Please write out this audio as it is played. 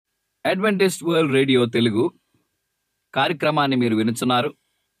Adventist world radio Telugu కార్యక్రమాన్ని మీరు వినుచున్నారు.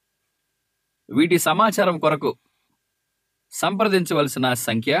 వీటి సమాచారం కొరకు సంప్రదించవలసిన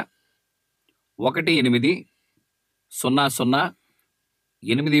సంఖ్య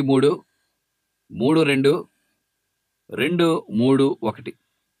 1800833231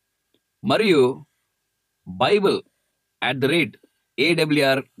 మరియు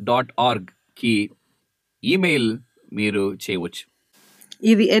bible@awr.org కి ఈమెయిల్ మీరు చేయవచ్చు.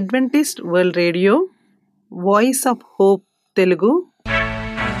 ఇది Adventist world radio voice of hope Telugu.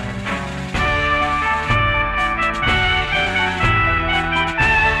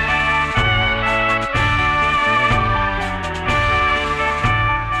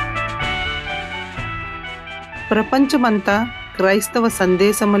 ప్రపంచమంతా క్రైస్తవ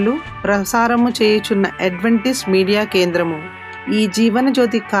సందేశములు ప్రసారము చేయుచున్న అడ్వెంటిస్ట్ మీడియా కేంద్రము ఈ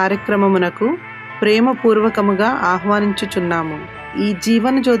జీవనజ్యోతి కార్యక్రమమునకు ప్రేమపూర్వకముగా ఆహ్వానించుచున్నాము. ఈ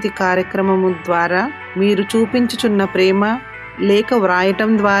జీవనజ్యోతి కార్యక్రమము ద్వారా మీరు చూపించుచున్న ప్రేమ లేఖ వ్రాయటం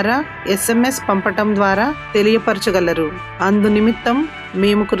ద్వారా, SMS పంపటం ద్వారా తెలియపరచగలరు. అందు నిమిత్తం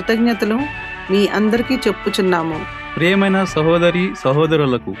మేము కృతజ్ఞతలు మీ అందరికీ చెప్పుచున్నాము. ప్రియమైన సహోదరి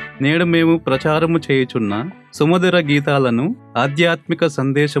సహోదరులకు, నేడు మేము ప్రచారము చేయుచున్న సుమధుర గీతాలను, ఆధ్యాత్మిక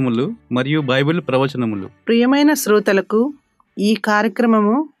సందేశములు మరియు బైబిల్ ప్రవచనములు ప్రియమైన శ్రోతలకు ఈ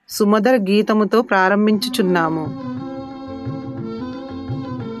కార్యక్రమము సుమధుర గీతముతో ప్రారంభించుచున్నాము.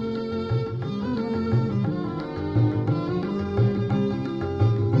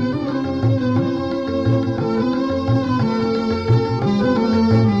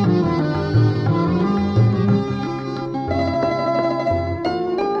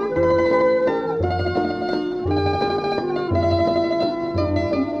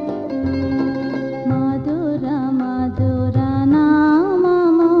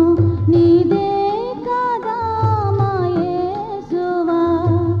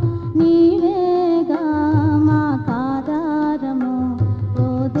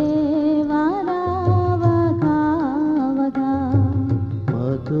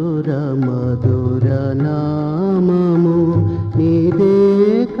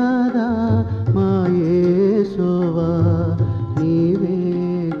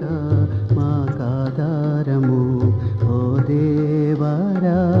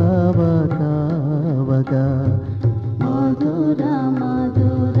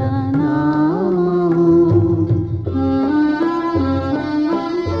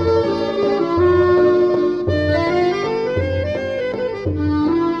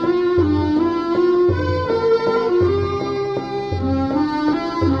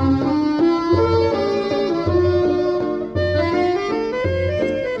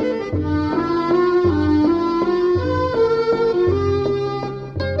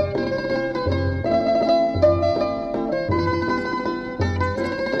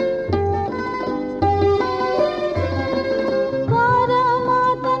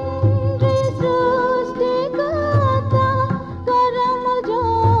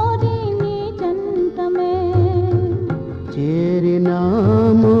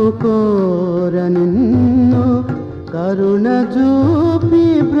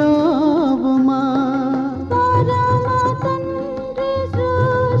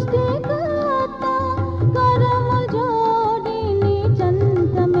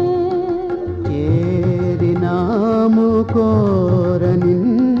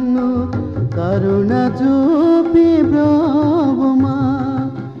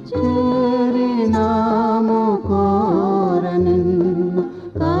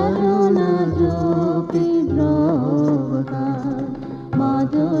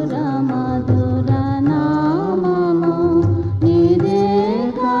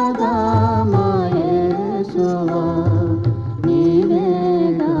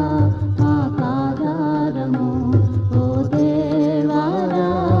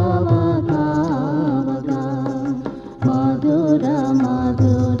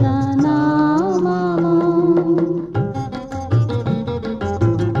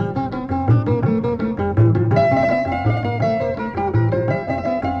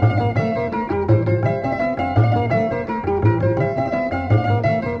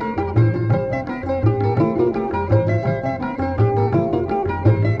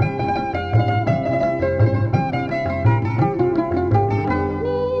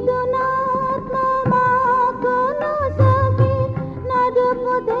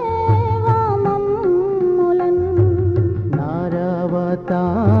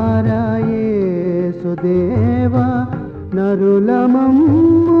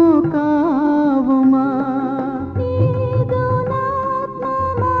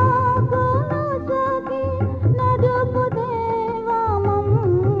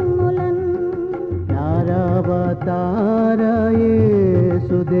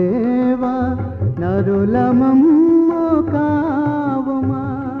 యేసుదేవా నరులమమ్ము కావుమా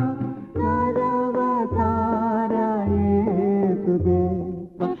నరవతార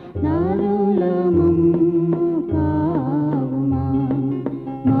యేసుదేవా నరులమమ్ము కావుమా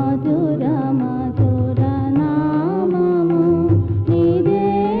మధుర మధుర నామము నీదే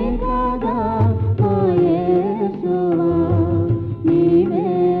కదా ఓ యేసువా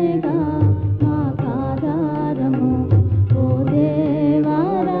నీవేగా మాకాధారము ఓ దేవా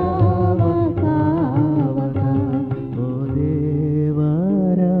రావా కావగా ఓ దేవా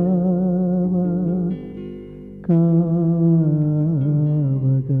రావా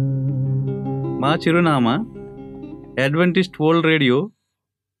కావగా. మా చిరునామా Adventist world radio,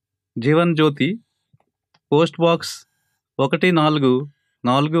 Jeevan Jyoti, post box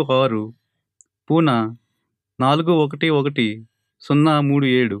 1446, Poona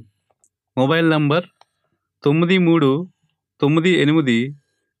 411037. Mobile number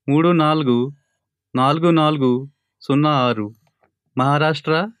 9398344406,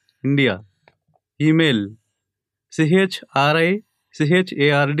 Maharashtra, India. Email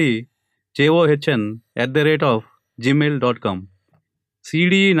chihardzjohn@gmail.com.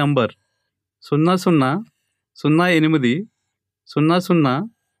 CDE number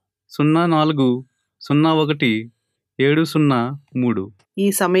 0008004001 ఈ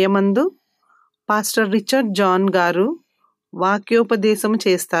సమయమందు పాస్టర్ రిచర్డ్ జాన్ గారు వాక్యోపదేశం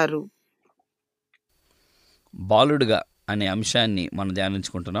చేస్తారు. బాలుడుగా అనే అంశాన్ని మనం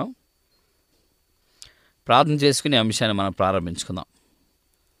ధ్యానించుకుంటున్నాం. ప్రార్థన చేసుకునే అంశాన్ని మనం ప్రారంభించుకుందాం.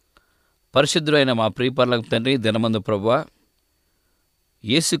 పరిశుద్ధుడైన మా ప్రియపరలోక తండ్రి, దినమందు ప్రభువా,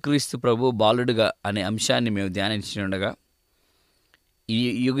 యేసుక్రీస్తు ప్రభు బాలుడుగా అనే అంశాన్ని మేము ధ్యానించుండగా, ఈ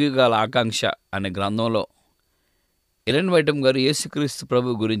యుగయుగాల ఆకాంక్ష అనే గ్రంథంలో ఎలెన్ వైటం గారు యేసుక్రీస్తు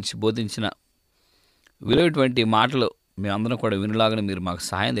ప్రభు గురించి బోధించిన విలువైనటువంటి మాటలు మేమందరం కూడా వినలాగానే మీరు మాకు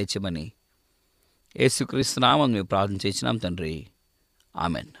సహాయం తెచ్చమని యేసుక్రీస్తు నామమున మేము ప్రార్థన చేసినాం తండ్రి,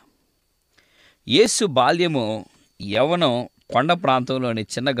 ఆమెన్. యేసు బాల్యము, యవ్వనం కొండ ప్రాంతంలోని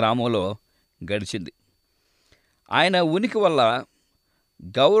చిన్న గ్రామంలో గడిచింది. ఆయన ఉనికి వల్ల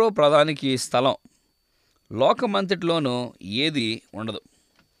గౌరవప్రదానికి స్థలం లోకమంతటిలోనూ ఏది ఉండదు.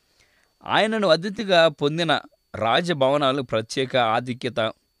 ఆయనను అతిథిగా పొందిన రాజభవనాలు ప్రత్యేక ఆధిక్యత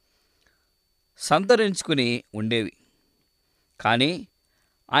సంతరించుకుని ఉండేవి. కానీ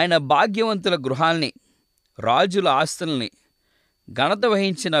ఆయన భాగ్యవంతుల గృహాల్ని, రాజుల ఆస్తుల్ని, ఘనత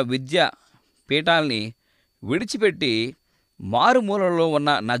వహించిన విద్యా పీఠాల్ని విడిచిపెట్టి మారుమూలలో ఉన్న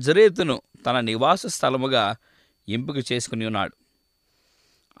నజరేతును తన నివాస స్థలముగా ఎంపిక చేసుకుని ఉన్నాడు.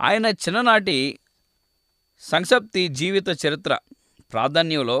 ఆయన చిన్ననాటి సంక్షప్తి జీవిత చరిత్ర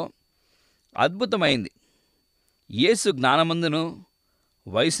ప్రాధాన్యంలో అద్భుతమైంది. యేసు జ్ఞానమందును,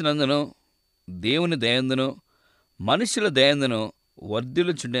 వయసునందును, దేవుని దయందును, మనుషుల దయందును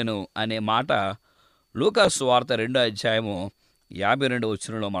వర్ధిల్లుచుండెను అనే మాట లూకా సువార్త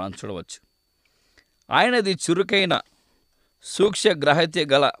 2:52 మనం చూడవచ్చు. ఆయనది చురుకైన సూక్ష్మ గ్రహత్య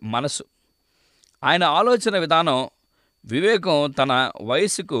గల మనసు. ఆయన ఆలోచన విధానం, వివేకం తన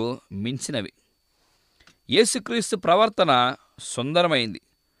వయసుకు మించినవి. యేసుక్రీస్తు ప్రవర్తన సుందరమైంది,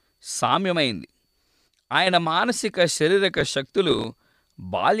 సామ్యమైంది. ఆయన మానసిక శారీరక శక్తులు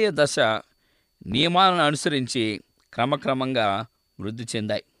బాల్య దశ నియమాలను అనుసరించి క్రమక్రమంగా వృద్ధి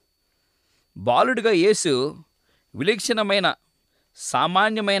చెందాయి. బాలుడిగా యేసు విలక్షణమైన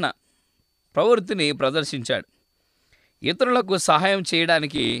సామాన్యమైన ప్రవృత్తిని ప్రదర్శించాడు. ఇతరులకు సహాయం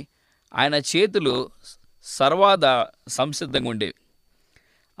చేయడానికి ఆయన చేతులు సర్వదా సంసిద్ధంగా ఉండేవి.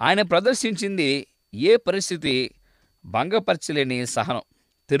 ఆయన ప్రదర్శించింది ఏ పరిస్థితి భంగపరచలేని సహనం,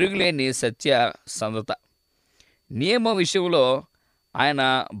 తిరుగులేని సత్యసంధత. నియమ విషయంలో ఆయన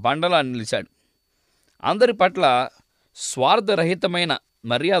బండలా నిలిచాడు. అందరి పట్ల స్వార్థరహితమైన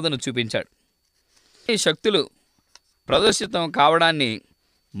మర్యాదను చూపించాడు. ఈ శక్తులు ప్రదర్శితం కావడాన్ని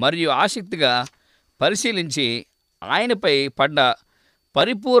మరియు ఆసక్తిగా పరిశీలించి ఆయనపై పడ్డ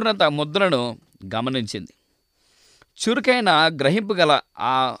పరిపూర్ణత ముద్రను గమనించింది. చురుకైన గ్రహింపు గల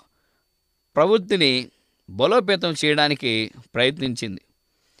ఆ ప్రవృత్తిని బలోపేతం చేయడానికి ప్రయత్నించింది.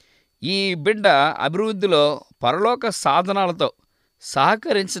 ఈ బిడ్డ అభివృద్ధిలో పరలోక సాధనాలతో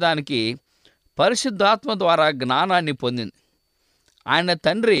సహకరించడానికి పరిశుద్ధాత్మ ద్వారా జ్ఞానాన్ని పొందింది. ఆయన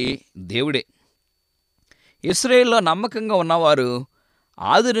తండ్రి దేవుడే. ఇశ్రాయేలులో నమ్మకంగా ఉన్నవారు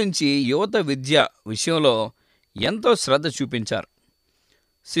ఆది నుంచి యువత విద్య విషయంలో ఎంతో శ్రద్ధ చూపించారు.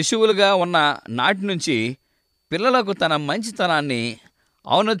 శిశువులుగా ఉన్న నాటి నుంచి పిల్లలకు తన మంచితనాన్ని,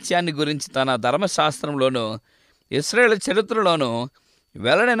 ఔన్నత్యాన్ని గురించి తన ధర్మశాస్త్రంలోనూ ఇశ్రాయేలు చరిత్రలోనూ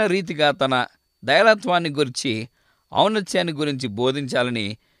వెల్లడైన రీతిగా తన దయాళత్వాన్ని గురించి, ఔన్నత్యాన్ని గురించి బోధించాలని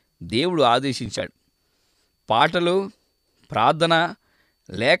దేవుడు ఆదేశించాడు. పాటలు, ప్రార్థన,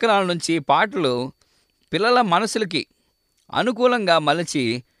 లేఖనాల నుంచి పాటలు పిల్లల మనసులకి అనుకూలంగా మలచి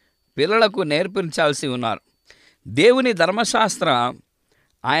పిల్లలకు నేర్పించాల్సి ఉన్నారు. దేవుని ధర్మశాస్త్రం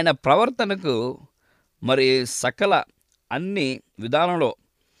ఆయన ప్రవర్తనకు మరి సకల అన్ని విధానంలో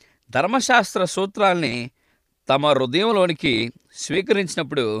ధర్మశాస్త్ర సూత్రాల్ని తమ హృదయంలోనికి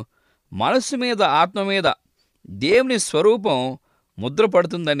స్వీకరించినప్పుడు మనసు మీద, ఆత్మ మీద దేవుని స్వరూపం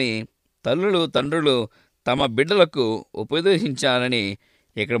ముద్రపడుతుందని తల్లులు, తండ్రులు తమ బిడ్డలకు ఉపదేశించారని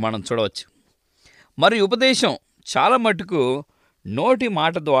ఇక్కడ మనం చూడవచ్చు. మరి ఉపదేశం చాలా మటుకు నోటి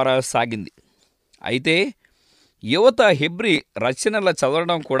మాట ద్వారా సాగింది. అయితే యువత హెబ్రీ రచనల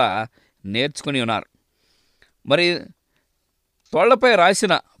చదవడం కూడా నేర్చుకుని ఉన్నారు. మరి తోళ్లపై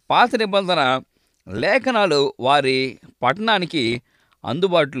రాసిన పాత నిబంధన లేఖనాలు వారి పఠనానికి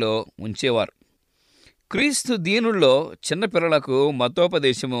అందుబాటులో ఉంచేవారు. క్రీస్తు దీనుల్లో చిన్నపిల్లలకు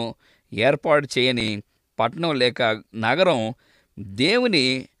మతోపదేశము ఏర్పాటు చేయని పట్టణం లేక నగరం దేవుని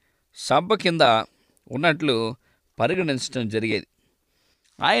సభ కింద ఉన్నట్లు పరిగణించడం జరిగేది.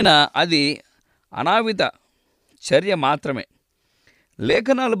 ఆయన అది అనావిత చర్య మాత్రమే.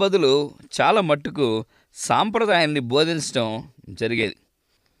 లేఖనాల బదులు చాలా మట్టుకు సాంప్రదాయాన్ని బోధించడం జరిగేది.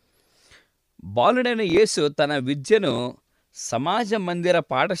 బాలుడైన యేసు తన విద్యను సమాజ మందిర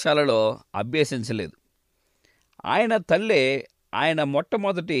పాఠశాలలో అభ్యసించలేదు. ఆయన తల్లే ఆయన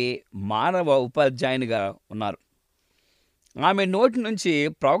మొట్టమొదటి మానవ ఉపాధ్యాయునిగా ఉన్నారు. ఆమె నోటి నుంచి,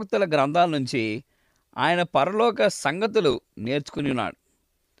 ప్రవక్తల గ్రంథాల నుంచి ఆయన పరలోక సంగతులు నేర్చుకుని ఉన్నాడు.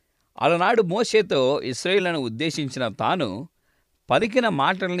 అలనాడు మోషేతో ఇశ్రాయేలును ఉద్దేశించిన తాను పలికిన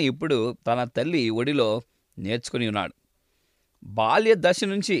మాటల్ని ఇప్పుడు తన తల్లి ఒడిలో నేర్చుకుని ఉన్నాడు. బాల్య దశ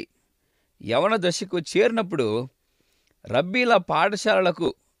నుంచి యవన దశకు చేరినప్పుడు రబ్బీల పాఠశాలలకు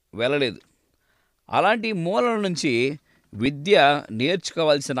వెళ్ళలేదు. అలాంటి మూలల నుంచి విద్య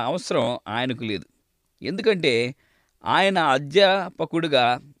నేర్చుకోవాల్సిన అవసరం ఆయనకు లేదు. ఎందుకంటే ఆయన అధ్యాపకుడిగా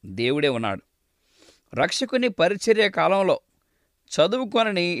దేవుడే ఉన్నాడు. రక్షకుని పరిచర్య కాలంలో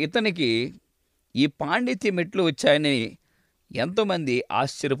చదువుకొనని ఇతనికి ఈ పాండిత్యం ఎట్లు వచ్చాయని ఎంతోమంది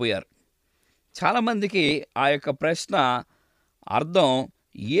ఆశ్చర్యపోయారు. చాలామందికి ఆ యొక్క ప్రశ్న అర్థం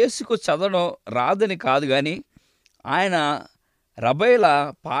యేసుకు చదవడం రాదని కాదు, కానీ ఆయన రబైల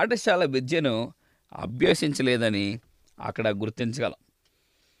పాఠశాల విద్యను అభ్యసించలేదని అక్కడ గుర్తించగలం.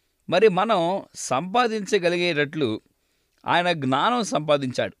 మరి మనం సంపాదించగలిగేటట్లు ఆయన జ్ఞానం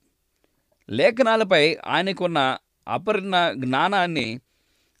సంపాదించాడు. లేఖనాలపై ఆయనకున్న అపరిణ జ్ఞానాన్ని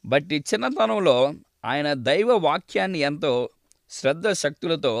బట్టి చిన్నతనంలో ఆయన దైవ వాక్యాన్ని ఎంతో శ్రద్ధ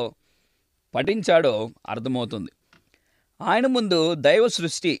శక్తులతో పఠించాడో అర్థమవుతుంది. ఆయన ముందు దైవ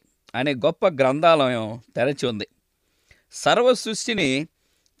సృష్టి అనే గొప్ప గ్రంథాలయం తెరచి ఉంది. సర్వ సృష్టిని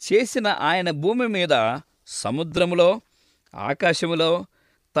చేసిన ఆయన భూమి మీద, సముద్రములో, ఆకాశములో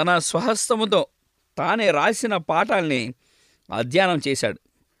తన స్వహస్తముతో తానే రాసిన పాఠాల్ని అధ్యయనం చేశాడు.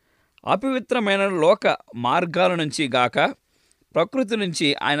 అపవిత్రమైన లోక మార్గాల నుంచి గాక ప్రకృతి నుంచి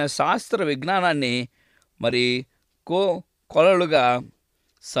ఆయన శాస్త్ర విజ్ఞానాన్ని మరి కొలలుగా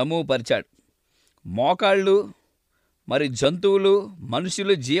సమూహపరిచాడు. మోకాళ్ళు, మరి జంతువులు,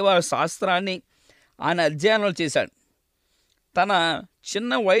 మనుషులు, జీవ శాస్త్రాన్ని ఆయన అధ్యయనాలు చేశాడు. తన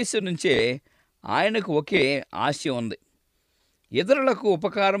చిన్న వయసు నుంచే ఆయనకు ఒకే ఆశయం ఉంది. ఇతరులకు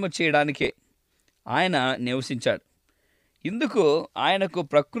ఉపకారము చేయడానికే ఆయన నివసించాడు. ఇందుకు ఆయనకు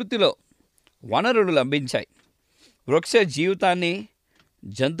ప్రకృతిలో వనరులు లభించాయి. వృక్ష జీవితాన్ని,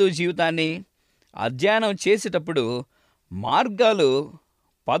 జంతు జీవితాన్ని అధ్యయనం చేసేటప్పుడు మార్గాలు,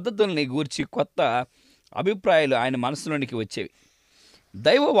 పద్ధతుల్ని గూర్చి కొత్త అభిప్రాయాలు ఆయన మనసులోనికి వచ్చేవి.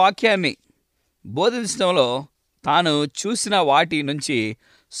 దైవ వాక్యాన్ని బోధించడంలో తాను చూసిన వాటి నుంచి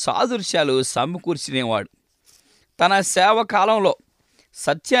సాదృశ్యాలు సమకూర్చినేవాడు. తన సేవ కాలంలో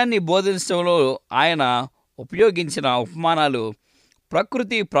సత్యాన్ని బోధించడంలో ఆయన ఉపయోగించిన ఉపమానాలు,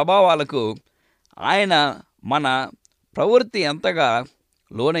 ప్రకృతి ప్రభావాలకు ఆయన మన ప్రవృత్తి ఎంతగా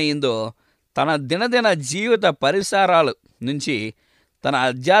లోనయిందో తన దినదిన జీవిత పరిసరాల నుంచి తన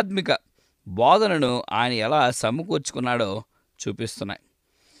ఆధ్యాత్మిక బోధనను ఆయన ఎలా సమకూర్చుకున్నాడో చూపిస్తున్నాయి.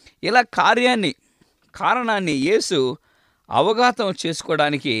 ఇలా కారణాన్ని యేసు అవగాహన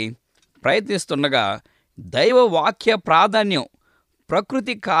చేసుకోవడానికి ప్రయత్నిస్తుండగా దైవ వాక్య ప్రాధాన్యం,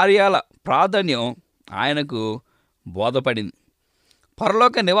 ప్రకృతి కార్యాల ప్రాధాన్యం ఆయనకు బోధపడింది.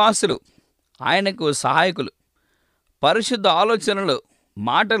 పరలోక నివాసులు ఆయనకు సహాయకులు. పరిశుద్ధ ఆలోచనలు,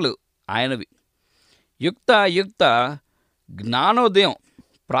 మాటలు ఆయనవి. యుక్త జ్ఞానోదయం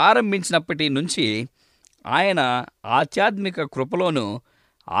ప్రారంభించినప్పటి నుంచి ఆయన ఆధ్యాత్మిక కృపలోను,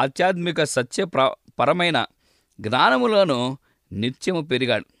 ఆధ్యాత్మిక పరమైన జ్ఞానములోను నిత్యము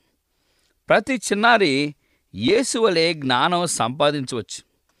పెరిగాడు. ప్రతి చిన్నారి యేసు వలె జ్ఞానం సంపాదించవచ్చు.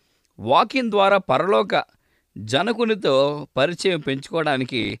 వాక్యం ద్వారా పరలోక జనకునితో పరిచయం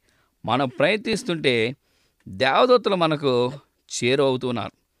పెంచుకోవడానికి మనం ప్రయత్నిస్తుంటే దేవదూతలు మనకు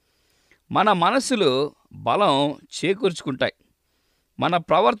చేరువవుతున్నారు. మన మనసులు బలం చేకూర్చుకుంటాయి. మన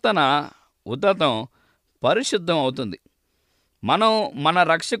ప్రవర్తన ఉద్ధతం పరిశుద్ధం అవుతుంది. మనం మన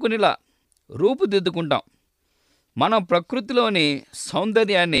రక్షకునిలా రూపుదిద్దుకుంటాం. మనం ప్రకృతిలోని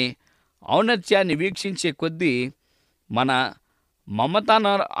సౌందర్యాన్ని, ఔన్నత్యాన్ని వీక్షించే కొద్దీ మన మమతాన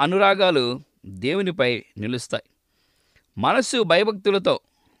అనురాగాలు దేవునిపై నిలుస్తాయి. మనసు భయభక్తులతో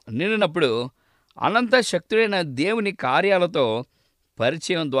నిండినప్పుడు అనంత శక్తుడైన దేవుని కార్యాలతో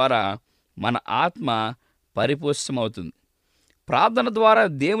పరిచయం ద్వారా మన ఆత్మ పరిపుష్టమవుతుంది. ప్రార్థన ద్వారా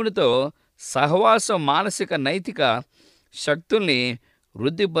దేవునితో సహవాసం మానసిక నైతిక శక్తుల్ని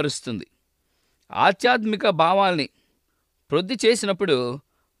వృద్ధిపరుస్తుంది. ఆధ్యాత్మిక భావాల్ని వృద్ధి చేసినప్పుడు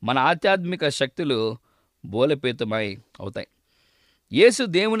మన ఆధ్యాత్మిక శక్తులు బోలపేతమై అవుతాయి. యేసు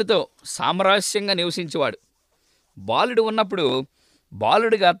దేవునితో సామరస్యంగా నివసించేవాడు. బాలుడు ఉన్నప్పుడు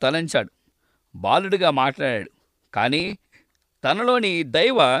బాలుడిగా తలంచాడు, బాలుడిగా మాట్లాడాడు. కానీ తనలోని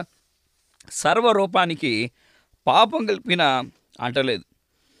దైవ సర్వరూపానికి పాపం కలిపిన అంటలేదు.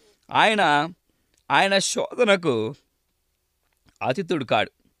 ఆయన శోధనకు అతిథుడు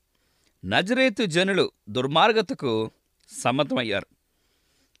కాడు. నజరేతు జనులు దుర్మార్గతకు సమ్మతమయ్యారు.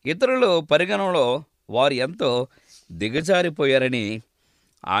 ఇతరుల పరిగణనలో వారు ఎంతో దిగజారిపోయారని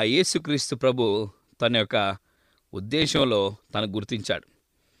ఆ యేసుక్రీస్తు ప్రభు తన యొక్క ఉద్దేశంలో తను గుర్తించాడు.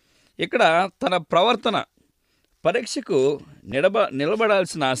 ఇక్కడ తన ప్రవర్తన పరీక్షకు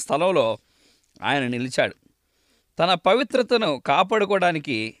నిలబడాల్సిన స్థలంలో ఆయన నిలిచాడు. తన పవిత్రతను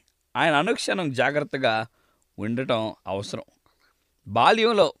కాపాడుకోవడానికి ఆయన అనుక్షణం జాగ్రత్తగా ఉండటం అవసరం.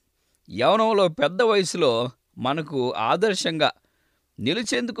 బాల్యంలో, యవ్వనంలో, పెద్ద వయసులో మనకు ఆదర్శంగా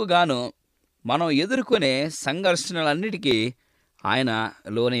నిలిచేందుకు గాను మనం ఎదుర్కొనే సంఘర్షణలన్నిటికీ ఆయన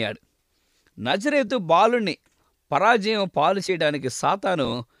లోనయ్యాడు. నజరేతు బాలుణ్ణి పరాజయం పాలు చేయడానికి సాతాను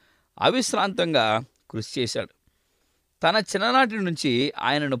అవిశ్రాంతంగా కృషి చేశాడు. తన చిన్ననాటి నుంచి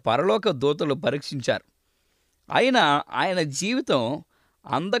ఆయనను పరలోక దూతలు పరీక్షించారు. అయినా ఆయన జీవితం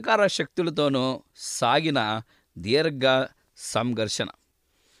అంధకార శక్తులతోనూ సాగిన దీర్ఘ సంఘర్షణ.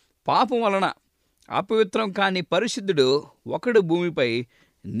 పాపం వలన అపవిత్రం కాని పరిశుద్ధుడు ఒకడు భూమిపై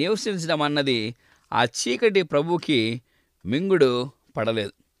నివసించడం అన్నది ఆ చీకటి ప్రభువుకి మింగుడు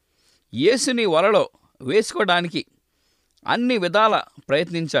పడలేదు. యేసుని వలలో వేసుకోవడానికి అన్ని విధాల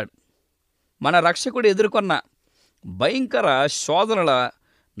ప్రయత్నించాడు. మన రక్షకుడు ఎదుర్కొన్న భయంకర శోధనల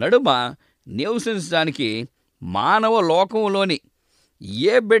నడుమ నివసించడానికి మానవ లోకంలోని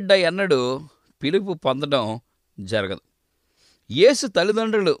ఏ బిడ్డ ఎన్నడూ పిలుపు పొందడం జరగదు. యేసు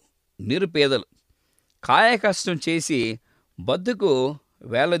తల్లిదండ్రులు నిరుపేదలు, కాయకష్టం చేసి బతుకు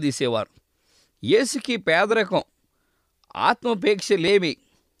వేలదీసేవారు. యేసుకి పేదరికం, ఆత్మపేక్ష లేమి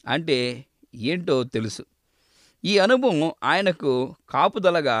అంటే ఏంటో తెలుసు. ఈ అనుభవం ఆయనకు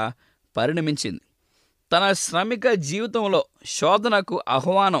కాపుదలగా పరిణమించింది. తన శ్రమిక జీవితంలో శోధనకు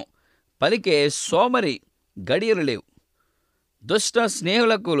ఆహ్వానం పలికే సోమరి గడియలు లేవు. దుష్ట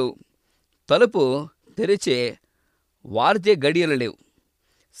స్నేహితులకు తలుపు తెరిచే వారితే గడియలు లేవు.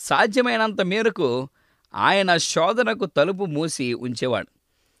 సాధ్యమైనంత మేరకు ఆయన శోధనకు తలుపు మూసి ఉంచేవాడు.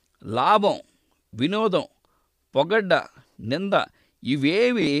 లాభం, వినోదం, పొగడ్డ, నింద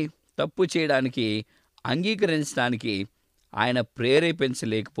ఇవేవి తప్పు చేయడానికి, అంగీకరించడానికి ఆయన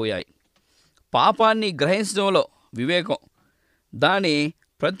ప్రేరేపించలేకపోయాయి. పాపాన్ని గ్రహించడంలో వివేకం, దాన్ని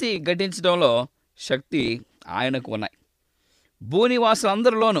ప్రతిఘటించడంలో శక్తి ఆయనకు ఉన్నాయి.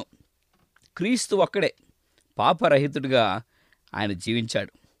 భూనివాసులందరిలోనూ క్రీస్తు ఒక్కడే పాపరహితుడిగా ఆయన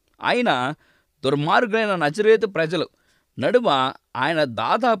జీవించాడు. ఆయన దుర్మార్గులైన నజరేతు ప్రజలు నడుమ ఆయన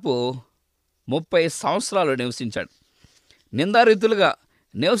దాదాపు 30 సంవత్సరాలు నివసించాడు. నిందారీతులుగా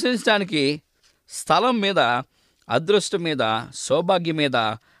నివసించడానికి స్థలం మీద, అదృష్టం మీద, సౌభాగ్యం మీద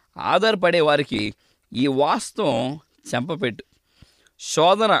ఆధారపడే వారికి ఈ వాస్తవం చెంపపెట్టు.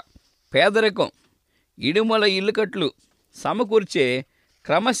 శోధన, పేదరికం, ఇడుమల ఇల్లుకట్లు సమకూర్చే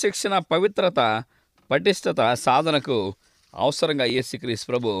క్రమశిక్షణ, పవిత్రత, పటిష్టత సాధనకు అవసరంగా యేసుక్రీస్తు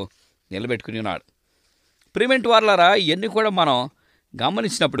ప్రభు నిలబెట్టుకుని ఉన్నాడు. ప్రిమెంట్ వార్లరా, ఇవన్నీ కూడా మనం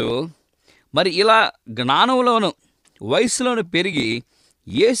గమనించినప్పుడు మరి ఇలా జ్ఞానంలోను వయసులోను పెరిగి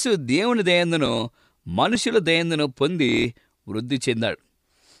యేసు దేవుని దయందును మనుషుల దయందును పొంది వృద్ధి చెందాడు.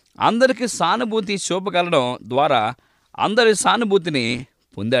 అందరికీ సానుభూతి చూపగలడం ద్వారా అందరి సానుభూతిని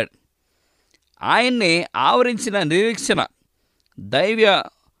పొందాడు. ఆయన్ని ఆవరించిన నిరీక్షణ, దైవ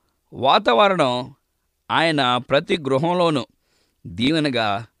వాతావరణం ఆయన ప్రతి గృహంలోనూ దీవెనగా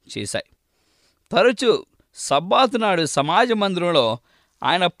చేశాయి. తరచూ సబ్బాతు నాడు సమాజ మందిరంలో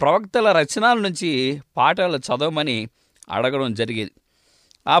ఆయన ప్రవక్తల రచనల నుంచి పాఠాలు చదవమని అడగడం జరిగేది.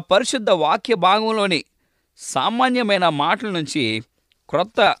 ఆ పరిశుద్ధ వాక్య భాగంలోని సామాన్యమైన మాటల నుంచి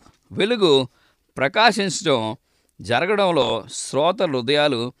క్రొత్త వెలుగు ప్రకాశించడం జరగడంలో శ్రోతల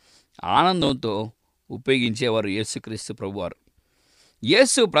హృదయాలు ఆనందంతో ఉపయోగించేవారు యేసుక్రీస్తు ప్రభువారు.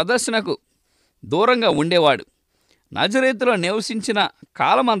 యేసు ప్రదర్శనకు దూరంగా ఉండేవాడు. నజరేతులో నివసించిన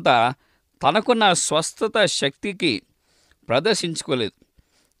కాలమంతా తనకున్న స్వస్థత శక్తికి ప్రదర్శించుకోలేదు.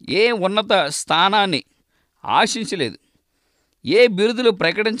 ఏ ఉన్నత స్థానాన్ని ఆశించలేదు. ఏ బిరుదులు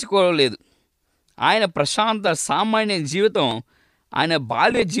ప్రకటించుకోలేదు. ఆయన ప్రశాంత సామాన్య జీవితం, ఆయన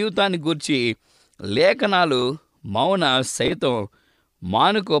బాల్య జీవితాన్ని గూర్చి లేఖనాలు మౌన సైతం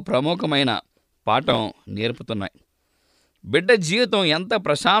మానుకో ప్రముఖమైన పాఠం నేర్పుతున్నాయి. బిడ్డ జీవితం ఎంత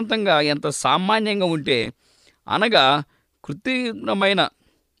ప్రశాంతంగా, ఎంత సామాన్యంగా ఉంటే, అనగా కృత్రిమమైన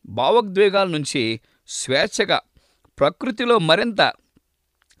భావోద్వేగాల నుంచి స్వేచ్ఛగా ప్రకృతిలో మరింత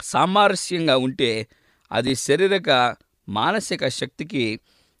సామరస్యంగా ఉంటే, అది శారీరక మానసిక శక్తికి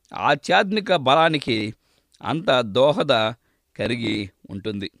ఆధ్యాత్మిక బలానికి అంత దోహద కలిగి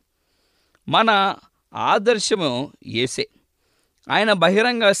ఉంటుంది. మన ఆదర్శము యేసే. ఆయన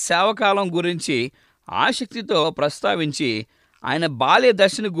బహిరంగ సేవకాలం గురించి ఆసక్తితో ప్రస్తావించి ఆయన బాల్య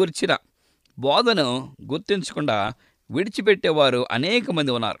దశను గురించిన బోధను గుర్తించకుండా విడిచిపెట్టేవారు అనేక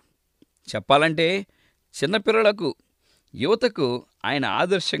మంది ఉన్నారు. చెప్పాలంటే చిన్నపిల్లలకు, యువతకు ఆయన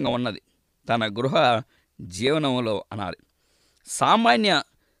ఆదర్శంగా ఉన్నది తన గృహ జీవనంలో అనాలి. సామాన్య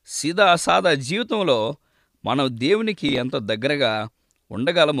సాదా జీవితంలో మనం దేవునికి ఎంత దగ్గరగా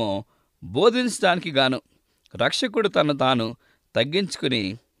ఉండగలమో బోధించడానికి గాను రక్షకుడు తను తాను తగ్గించుకుని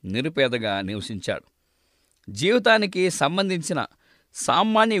నిరుపేదగా నివసించాడు. జీవితానికి సంబంధించిన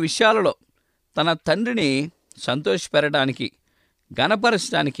సామాన్య విషయాలలో తన తండ్రిని సంతోషపెట్టడానికి,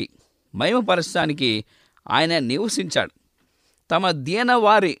 ఘనపరచడానికి, మహిమపరచడానికి ఆయన నివసించాడు. తమ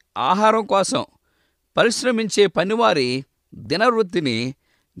దీనవారి ఆహారం కోసం పరిశ్రమించే పనివారి దినవృత్తిని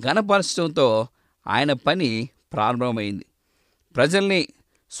ఘనపరచడంతో ఆయన పని ప్రారంభమైంది. ప్రజల్ని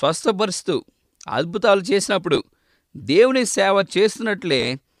స్వస్థపరుస్తూ అద్భుతాలు చేసినప్పుడు దేవుని సేవ చేస్తున్నట్లే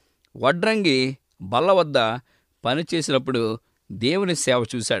వడ్రంగి బల్ల వద్ద పనిచేసినప్పుడు దేవుని సేవ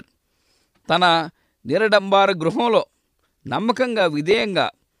చూశాడు. తన నిరడంబార గృహంలో నమ్మకంగా, విధేయంగా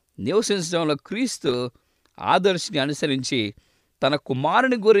నివసించడంలో క్రీస్తు ఆదర్శిని అనుసరించి తన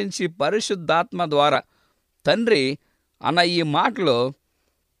కుమారుని గురించి పరిశుద్ధాత్మ ద్వారా తండ్రి అన్న ఈ మాటలో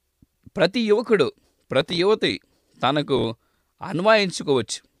ప్రతి యువకుడు, ప్రతి యువతి తనకు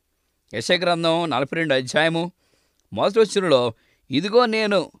అన్వయించుకోవచ్చు. యెషయా గ్రంథం 42 అధ్యాయము 1వ వచనంలో, ఇదిగో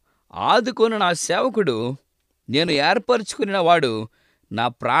నేను ఆదుకొని నా సేవకుడు, నేను ఏర్పరచుకున్న వాడు, నా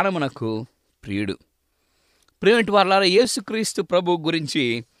ప్రాణమునకు ప్రియుడు. ప్రియమైన వారలారా, యేసుక్రీస్తు ప్రభు గురించి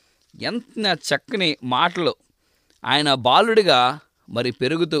ఎంత చక్కని మాటలు. ఆయన బాలుడిగా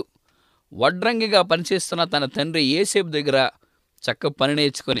పెరుగుతూ వడ్రంగిగా పనిచేస్తున్న తన తండ్రి యేసేపు దగ్గర చక్క పని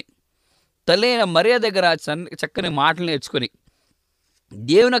నేర్చుకొని, తల్లి అయిన మరియ దగ్గర చక్కని మాటలు నేర్చుకొని,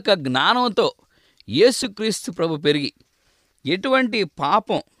 దేవుని యొక్క జ్ఞానంతో యేసుక్రీస్తు ప్రభు పెరిగి ఎటువంటి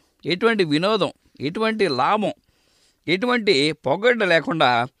పాపం, ఎటువంటి వినోదం, ఎటువంటి లాభం, ఎటువంటి పొగడ్డ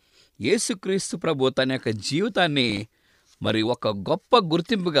లేకుండా యేసుక్రీస్తు ప్రభు తన యొక్క జీవితాన్ని ఒక గొప్ప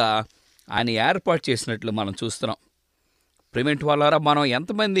గుర్తింపుగా ఆయన ఏర్పాటు చేసినట్లు మనం చూస్తున్నాం. ప్రియమైన వాళ్ళారా, మనం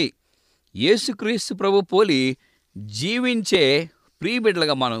ఎంతమంది యేసుక్రీస్తు ప్రభు పోలి జీవించే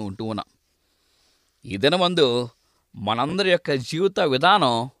ప్రియబిడ్డలుగా మనం ఉంటూ ఉన్నాం. ఈ దినమందు మనందరి యొక్క జీవిత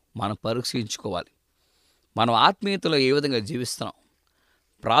విధానం మనం పరీక్షించుకోవాలి. మనం ఆత్మీయతలో ఏ విధంగా జీవిస్తున్నాం?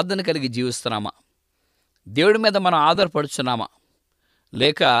 ప్రార్థన కలిగి జీవిస్తున్నామా? దేవుడి మీద మనం ఆధారపడుచున్నామా?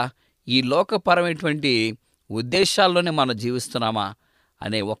 లేక ఈ లోకపరమైనటువంటి ఉద్దేశాల్లోనే మనం జీవిస్తున్నామా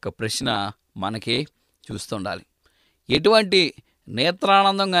అనే ఒక ప్రశ్న మనకి చూస్తుండాలి. ఎటువంటి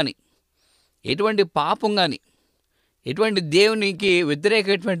నేత్రానందం కానీ, ఎటువంటి పాపం కానీ, ఎటువంటి దేవునికి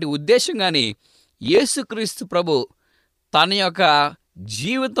వ్యతిరేకమైనటువంటి ఉద్దేశం కానీ యేసుక్రీస్తు ప్రభు తన యొక్క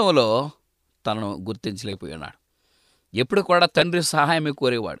జీవితంలో తనను గుర్తించలేకపోయి ఉన్నాడు. ఎప్పుడు కూడా తండ్రి సహాయమే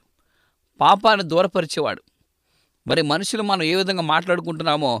కోరేవాడు, పాపాన్ని దూరపరిచేవాడు. మనుషులు మనం ఏ విధంగా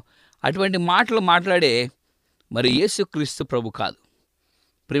మాట్లాడుకుంటున్నామో అటువంటి మాటలు మాట్లాడే యేసుక్రీస్తు ప్రభు కాదు.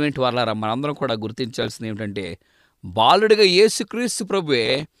 ప్రియమైన వారలారా, మనందరం కూడా గుర్తించాల్సింది ఏమిటంటే, బాలుడిగా యేసుక్రీస్తు ప్రభువే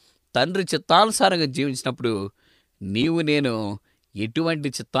తండ్రి చిత్తానుసారంగా జీవించినప్పుడు నీవు నేను ఎటువంటి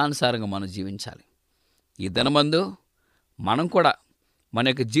చిత్తానుసారంగా మనం జీవించాలి? ఈ దినమందు మనం కూడా మన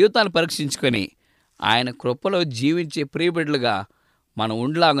యొక్క జీవితాన్ని పరీక్షించుకొని ఆయన కృపలో జీవించే ప్రియబిడ్డలుగా మనం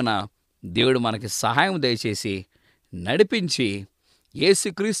ఉండలాగున దేవుడు మనకి సహాయం దయచేసి నడిపించి,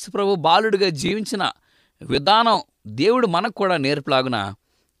 యేసుక్రీస్తు ప్రభు బాలుడిగా జీవించిన విధానం దేవుడు మనకు కూడా నేర్పులాగున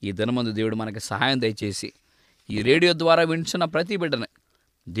ఈ దినమందు దేవుడు మనకి సహాయం దయచేసి ఈ రేడియో ద్వారా వింటున్న ప్రతి బిడ్డని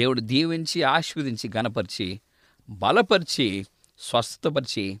దేవుడు దీవించి, ఆశీర్వదించి, ఘనపరిచి, బలపరిచి,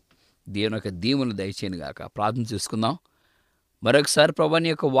 స్వస్థపరిచి, దేవుని యొక్క దీవులను దయచేయను గాక. ప్రార్థన చేసుకుందాం. మరొకసారి ప్రభా నీ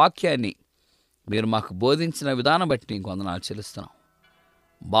యొక్క వాక్యాన్ని మీరు మాకు బోధించిన విధానం బట్టి నీకు వందనాలు చెల్లిస్తున్నాం.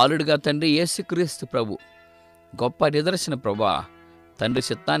 బాలుడిగా తండ్రి యేసుక్రీస్తు ప్రభు గొప్ప నిదర్శన ప్రభా తండ్రి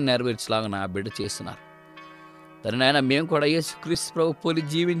చిత్తాన్ని నెరవేర్చలాగా నా బిడ్డ చేస్తున్నారు. తండ్రి నాయన మేము కూడా యేసుక్రీస్తు ప్రభు పోలి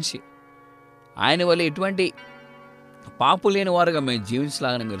జీవించి ఆయన వల్ల ఎటువంటి పాపు లేని వారుగా మేము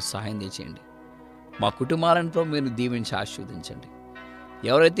జీవించలాగానే మీరు సహాయం చేయండి. మా కుటుంబాలను ప్రభు మీరు దీవించి ఆశీర్వదించండి.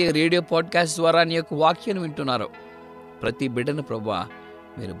 ఎవరైతే రేడియో పాడ్కాస్ట్ ద్వారా నీ యొక్క వాక్యాన్ని వింటున్నారో ప్రతి బిడ్డను ప్రభు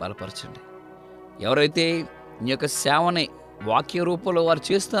మీరు బలపరచండి. ఎవరైతే నీ యొక్క సేవని వాక్య రూపంలో వారు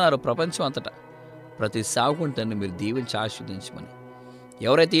చేస్తున్నారో ప్రపంచం అంతటా ప్రతి సేవకుని తండ్రి మీరు దీవించి ఆశీర్వదించమని,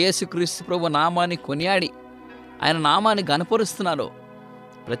 ఎవరైతే యేసుక్రీస్తు ప్రభు నామాన్ని కొనియాడి ఆయన నామాన్ని గణపరుస్తున్నారో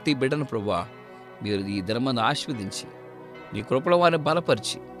ప్రతి బిడ్డను ప్రభు మీరు ఈ దినమందు ఆశీర్వదించి నీ కృపలో వారిని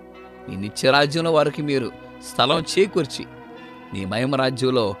బలపరిచి నీ నిత్యరాజ్యంలో వారికి మీరు స్థలం చేకూర్చి నీ మహిమ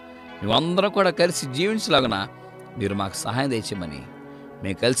రాజ్యంలో మేమందరం కూడా కలిసి జీవించలాగున మీరు మాకు సహాయం తెచ్చమని,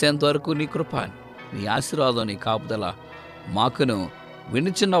 మేము కలిసేంత వరకు నీ కృప నీ ఆశీర్వాదం నీ కాపుదల మాకును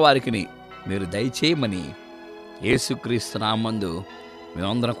వినుచున్న వారికి మీరు దయచేయమని యేసుక్రీస్తు నామందు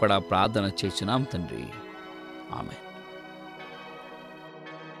మేమందరం కూడా ప్రార్థన చేస్తున్నాం తండ్రి. ఆమేన్.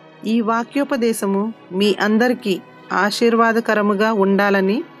 ఈ వాక్యోపదేశము మీ అందరికీ ఆశీర్వాదకరముగా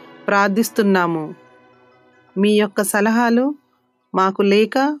ఉండాలని ప్రార్థిస్తున్నాము. మీ యొక్క సలహాలు మాకు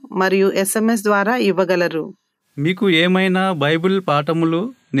లేఖ మరియు SMS ద్వారా ఇవ్వగలరు. మీకు ఏమైనా బైబిల్ పాఠములు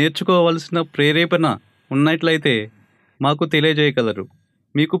నేర్చుకోవలసిన ప్రేరేపణ ఉన్నట్లయితే మాకు తెలియజేయగలరు.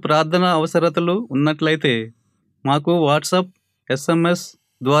 మీకు ప్రార్థన అవసరతలు ఉన్నట్లయితే మాకు వాట్సాప్, SMS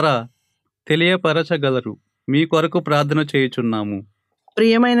ద్వారా తెలియపరచగలరు. మీ కొరకు ప్రార్థన చేయుచున్నాము.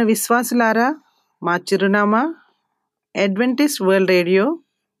 ప్రియమైన విశ్వాసులారా, మా చిరునామా Adventist world radio,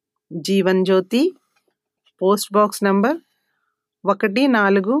 Jeevan Jyoti, post box number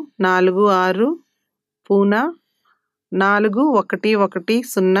 1446, Poona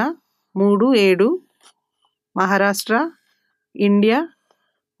 411037, Maharashtra, India.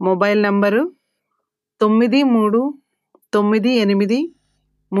 Mobile number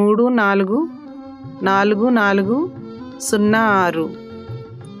 9398344406.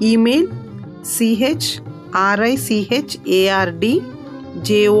 Email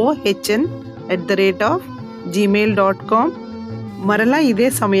CHRICHARDJOHN@gmail.com. మరలా ఇదే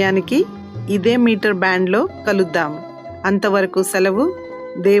సమయానికి ఇదే మీటర్ బ్యాండ్లో కలుద్దాం. అంతవరకు సెలవు.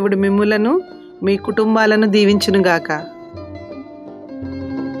 దేవుడు మిమ్ములను మీ కుటుంబాలను దీవించునుగాక.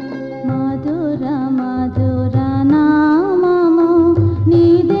 మధుర మధుర నామము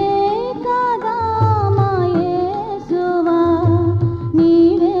నీదే కదా మా యేసువా,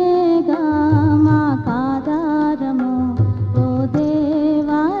 నీవేగా మా కాదారము, ఓ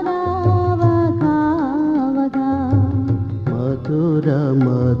దేవా రావగా వగా. మధుర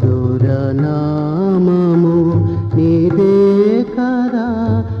మధుర నామము నీదే కదా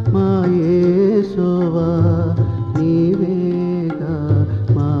మా యేసువా, నీవేగా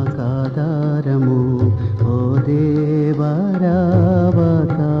మా కాదారము, ఓ దేవా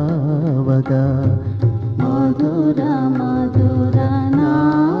రావగా వగా. మధుర మధుర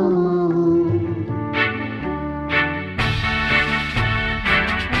నామము.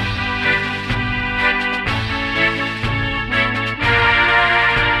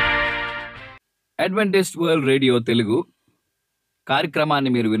 అడ్వెంటిస్ట్ వరల్డ్ రేడియో తెలుగు కార్యక్రమాన్ని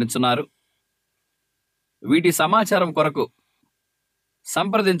మీరు వినుచున్నారు. వీటి సమాచారం కొరకు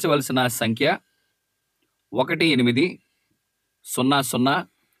సంప్రదించవలసిన సంఖ్య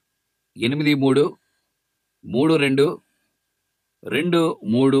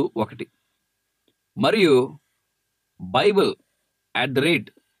 1800833231 మరియు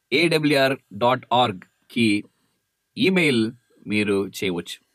bible@awr.org కి ఈమెయిల్ మీరు చేయవచ్చు.